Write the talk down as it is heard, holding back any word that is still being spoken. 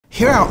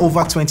Here are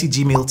over 20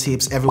 Gmail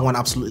tips everyone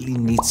absolutely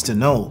needs to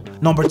know.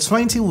 Number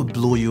 20 will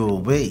blow you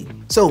away.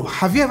 So,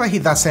 have you ever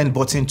hit that send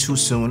button too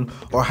soon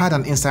or had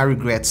an instant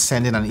regret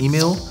sending an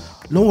email?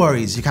 No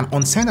worries, you can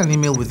unsend an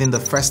email within the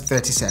first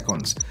 30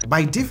 seconds.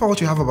 By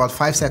default, you have about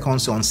 5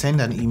 seconds to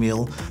unsend an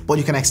email, but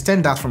you can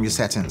extend that from your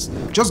settings.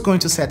 Just go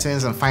into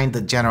settings and find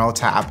the general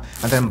tab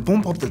and then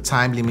bump up the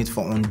time limit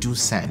for undo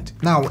send.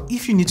 Now,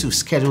 if you need to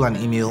schedule an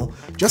email,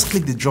 just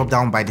click the drop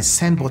down by the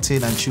send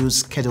button and choose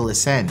schedule a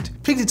send.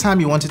 Pick the time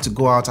you want it to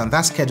go out and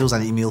that schedules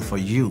an email for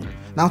you.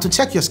 Now to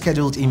check your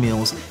scheduled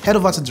emails, head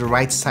over to the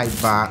right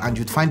sidebar and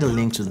you'd find a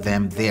link to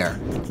them there.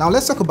 Now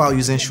let's talk about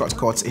using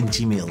shortcuts in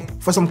Gmail.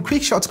 For some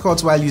quick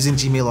shortcuts while using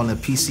Gmail on a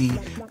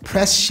PC,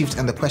 press Shift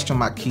and the question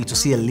mark key to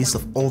see a list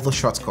of all the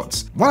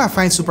shortcuts. One I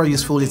find super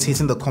useful is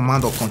hitting the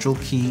Command or Control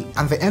key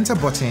and the Enter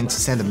button to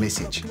send a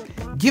message.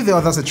 Give the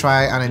others a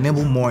try and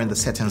enable more in the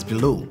settings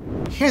below.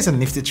 Here's a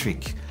nifty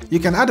trick. You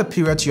can add a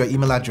period to your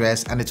email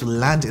address and it will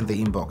land in the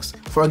inbox.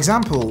 For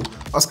example,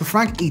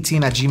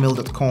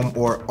 oscarfrank18@gmail.com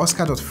or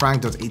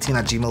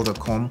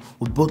oscar.frank.18@gmail.com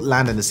would both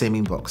land in the same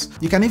inbox.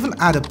 You can even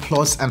add a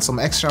plus and some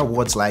extra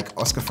words like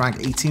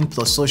oscarfrank18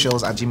 plus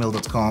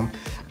socials@gmail.com.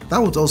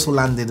 That would also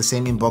land in the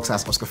same inbox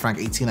as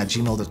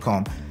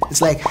oscarfrank18@gmail.com.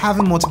 It's like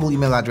having multiple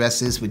email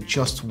addresses with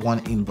just one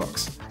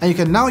inbox. And you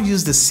can now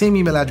use the same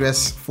email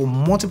address for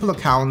multiple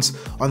accounts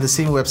on the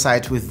same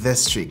website with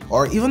this trick,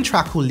 or even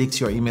track who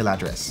leaked your email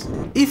address.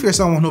 If you're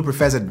someone who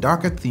prefers a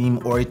darker theme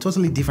or a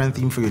totally different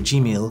theme for your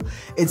Gmail,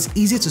 it's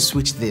easy to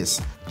switch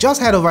this. Just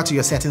head over to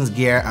your settings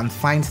gear and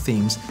find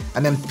themes,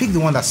 and then pick the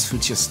one that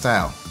suits your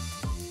style.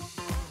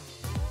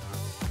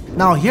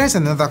 Now here's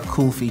another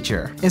cool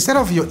feature. Instead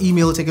of your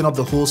email taking up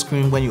the whole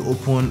screen when you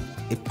open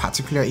a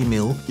particular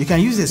email, you can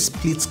use a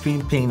split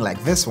screen pane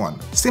like this one.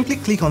 Simply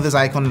click on this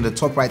icon in the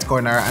top right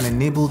corner and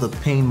enable the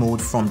pane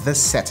mode from this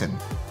setting.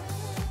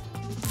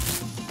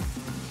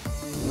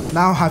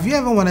 Now, have you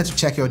ever wanted to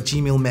check your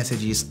Gmail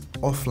messages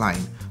offline?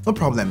 No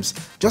problems,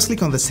 just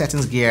click on the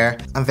settings gear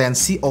and then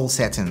see all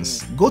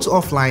settings. Go to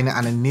offline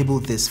and enable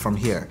this from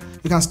here.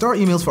 You can store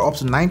emails for up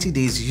to 90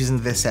 days using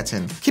this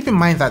setting. Keep in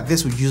mind that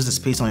this will use the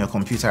space on your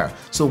computer,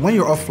 so when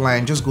you're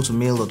offline, just go to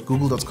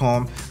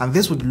mail.google.com and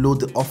this would load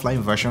the offline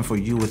version for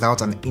you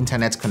without an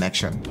internet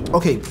connection.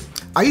 Okay,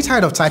 are you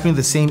tired of typing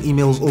the same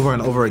emails over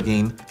and over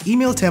again?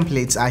 Email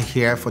templates are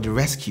here for the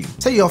rescue.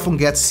 Say you often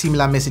get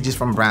similar messages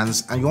from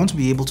brands and you want to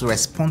be able to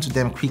respond to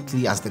them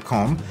quickly as they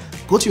come,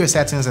 go to your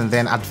settings and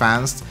then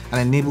advanced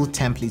and enable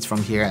templates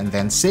from here and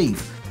then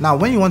save. Now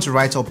when you want to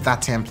write up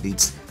that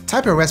template,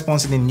 type your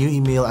response in a new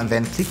email and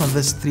then click on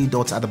these 3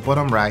 dots at the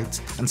bottom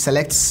right and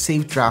select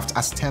Save Draft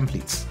as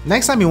Template.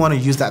 Next time you want to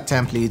use that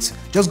template,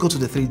 just go to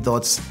the 3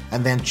 dots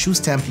and then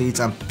choose Template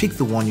and pick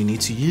the one you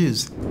need to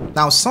use.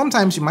 Now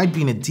sometimes you might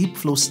be in a deep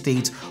flow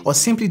state or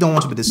simply don't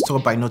want to be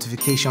disturbed by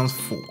notifications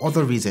for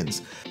other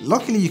reasons.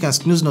 Luckily you can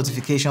snooze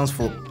notifications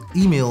for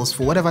emails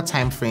for whatever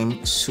time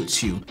frame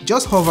suits you.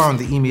 Just hover on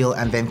the email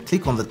and then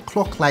click on the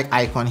clock-like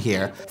icon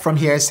here. From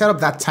here, set up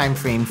that time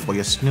frame for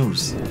your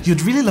snooze.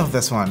 You'd really love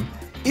this one.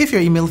 If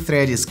your email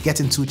thread is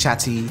getting too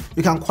chatty,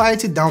 you can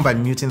quiet it down by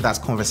muting that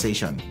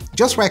conversation.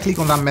 Just right click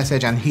on that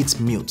message and hit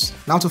mute.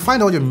 Now to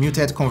find all your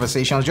muted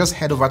conversations, just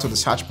head over to the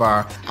search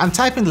bar and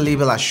type in the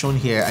label as shown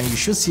here and you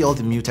should see all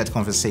the muted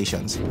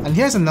conversations. And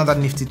here's another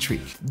nifty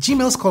trick.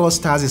 Gmail's color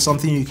stars is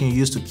something you can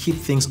use to keep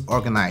things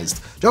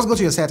organized. Just go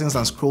to your settings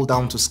and scroll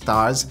down to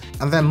stars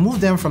and then move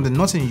them from the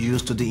not in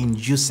use to the in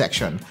use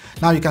section.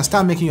 Now you can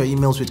start making your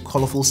emails with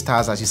colorful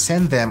stars as you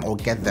send them or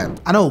get them.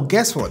 And oh,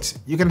 guess what?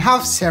 You can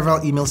have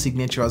several email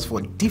signatures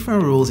for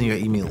different roles in your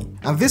email.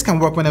 And this can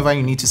work whenever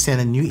you need to send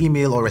a new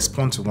email or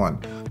respond to one.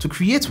 To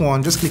create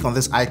one, just click on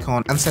this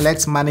icon and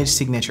select Manage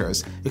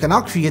Signatures. You can now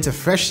create a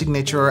fresh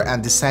signature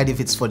and decide if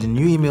it's for the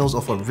new emails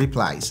or for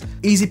replies.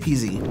 Easy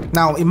peasy.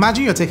 Now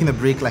imagine you're taking a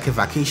break like a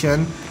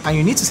vacation and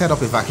you need to set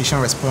up a vacation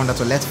responder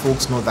to let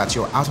folks know that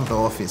you're out of the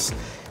office.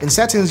 In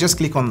settings, just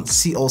click on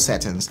See All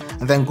Settings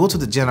and then go to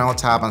the General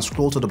tab and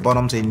scroll to the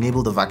bottom to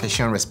enable the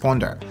vacation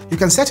responder. You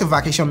can set your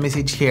vacation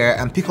message here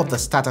and pick up the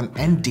start and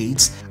end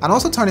dates and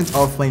also turn it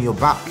off when you're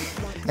back.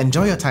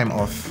 Enjoy your time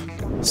off.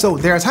 So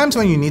there are times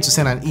when you need to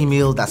send an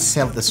email that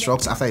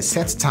self-destructs after a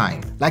set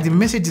time, like the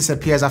message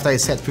disappears after a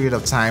set period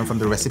of time from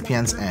the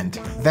recipient's end.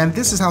 Then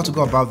this is how to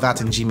go about that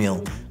in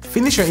Gmail.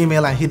 Finish your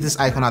email and hit this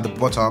icon at the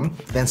bottom,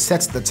 then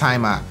set the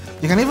timer.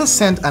 You can even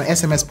send an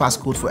SMS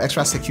passcode for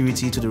extra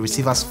security to the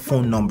receiver's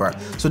phone number,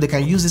 so they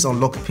can use this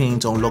unlock pin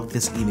to unlock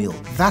this email.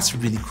 That's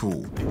really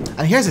cool.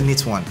 And here's a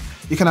neat one.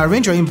 You can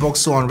arrange your inbox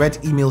so unread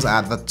emails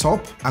are at the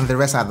top and the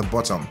rest are at the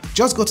bottom.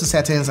 Just go to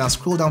settings and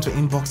scroll down to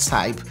inbox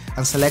type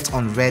and select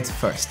unread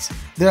first.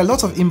 There are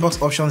lots of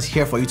inbox options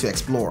here for you to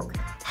explore.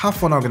 Have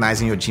fun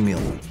organizing your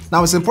Gmail.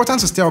 Now it's important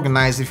to stay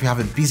organized if you have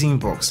a busy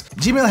inbox.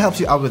 Gmail helps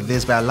you out with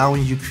this by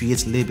allowing you to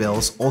create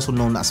labels, also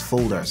known as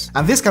folders.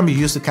 And this can be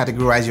used to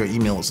categorize your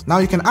emails. Now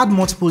you can add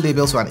multiple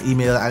labels to an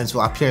email and it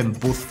will appear in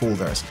both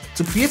folders.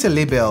 To create a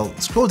label,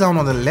 scroll down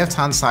on the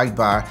left-hand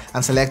sidebar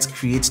and select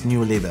Create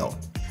New Label.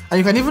 And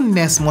you can even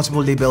nest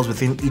multiple labels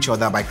within each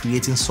other by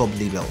creating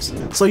sub-labels.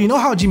 So you know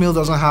how Gmail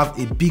doesn't have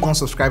a big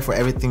unsubscribe for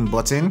everything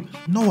button?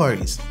 No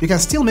worries. You can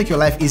still make your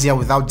life easier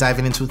without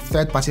diving into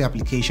third-party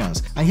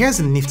applications. And here's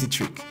a nifty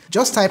trick.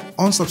 Just type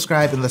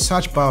unsubscribe in the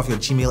search bar of your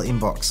Gmail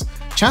inbox.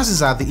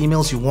 Chances are the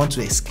emails you want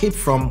to escape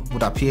from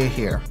would appear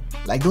here,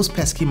 like those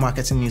pesky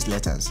marketing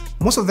newsletters.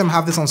 Most of them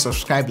have this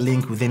unsubscribe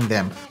link within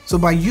them. So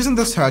by using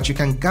the search, you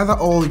can gather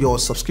all your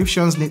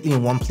subscriptions neatly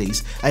in one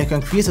place, and you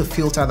can create a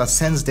filter that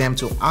sends them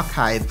to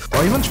archive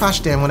or even trash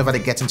them whenever they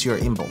get into your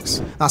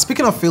inbox. Now,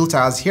 speaking of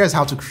filters, here's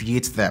how to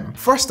create them.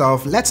 First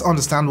off, let's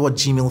understand what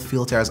Gmail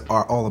filters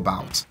are all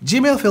about.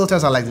 Gmail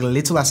filters are like the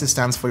little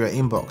assistants for your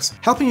inbox,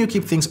 helping you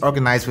keep things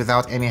organized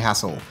without any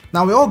hassle.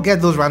 Now, we all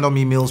get those random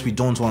emails we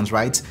don't want,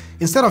 right?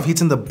 Instead of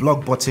hitting the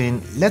block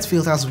button, let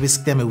filters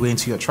whisk them away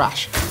into your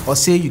trash. Or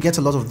say you get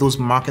a lot of those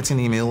marketing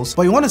emails,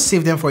 but you want to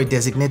save them for a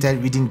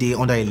designated reading day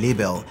under a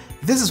label.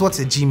 This is what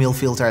a Gmail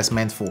filter is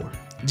meant for.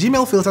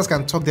 Gmail filters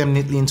can tuck them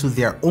neatly into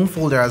their own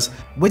folders,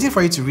 waiting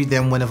for you to read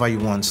them whenever you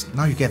want.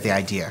 Now you get the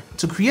idea.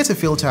 To create a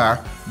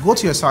filter, go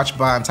to your search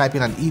bar and type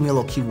in an email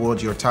or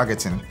keyword you're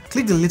targeting.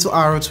 Click the little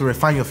arrow to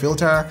refine your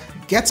filter,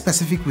 get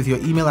specific with your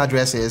email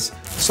addresses,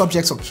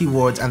 subjects or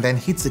keywords, and then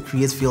hit the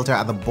create filter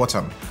at the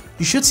bottom.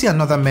 You should see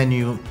another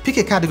menu. Pick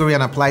a category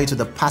and apply it to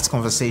the past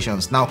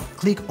conversations. Now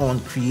click on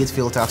create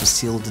filter to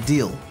seal the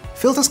deal.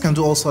 Filters can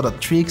do all sorts of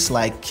tricks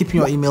like keeping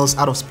your emails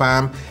out of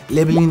spam,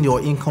 labeling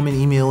your incoming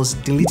emails,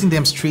 deleting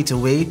them straight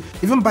away,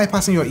 even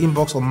bypassing your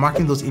inbox or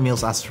marking those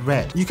emails as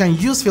read. You can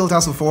use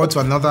filters to forward to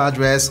another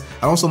address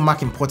and also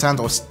mark important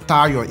or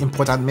star your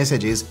important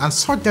messages and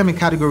sort them in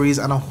categories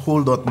and a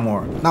whole lot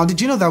more. Now, did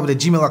you know that with a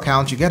Gmail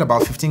account, you get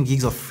about 15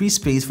 gigs of free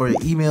space for your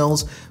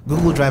emails,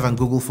 Google Drive and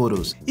Google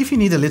Photos? If you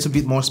need a little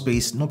bit more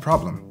space, no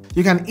problem.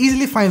 You can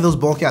easily find those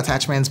bulky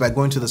attachments by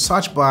going to the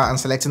search bar and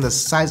selecting the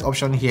size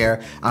option here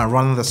and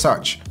running the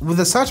search. With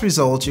the search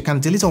results, you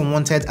can delete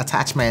unwanted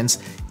attachments,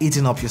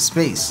 eating up your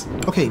space.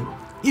 Okay,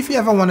 if you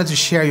ever wanted to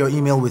share your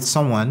email with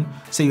someone,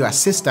 say your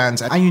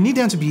assistant, and you need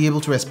them to be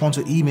able to respond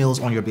to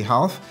emails on your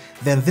behalf,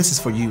 then this is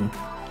for you.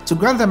 To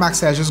grant them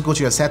access, just go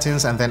to your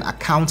settings and then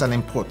account and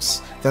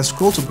imports. Then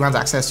scroll to grant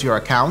access to your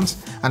account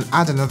and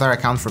add another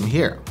account from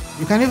here.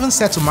 You can even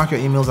set to mark your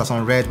emails as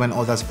unread when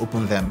others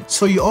open them,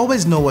 so you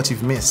always know what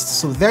you've missed.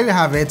 So there you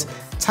have it.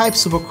 Type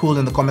super cool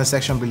in the comment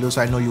section below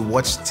so I know you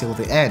watched till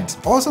the end.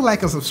 Also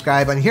like and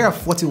subscribe, and here are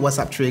 40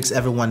 WhatsApp tricks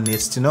everyone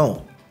needs to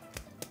know.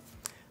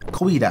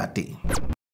 Cuídate.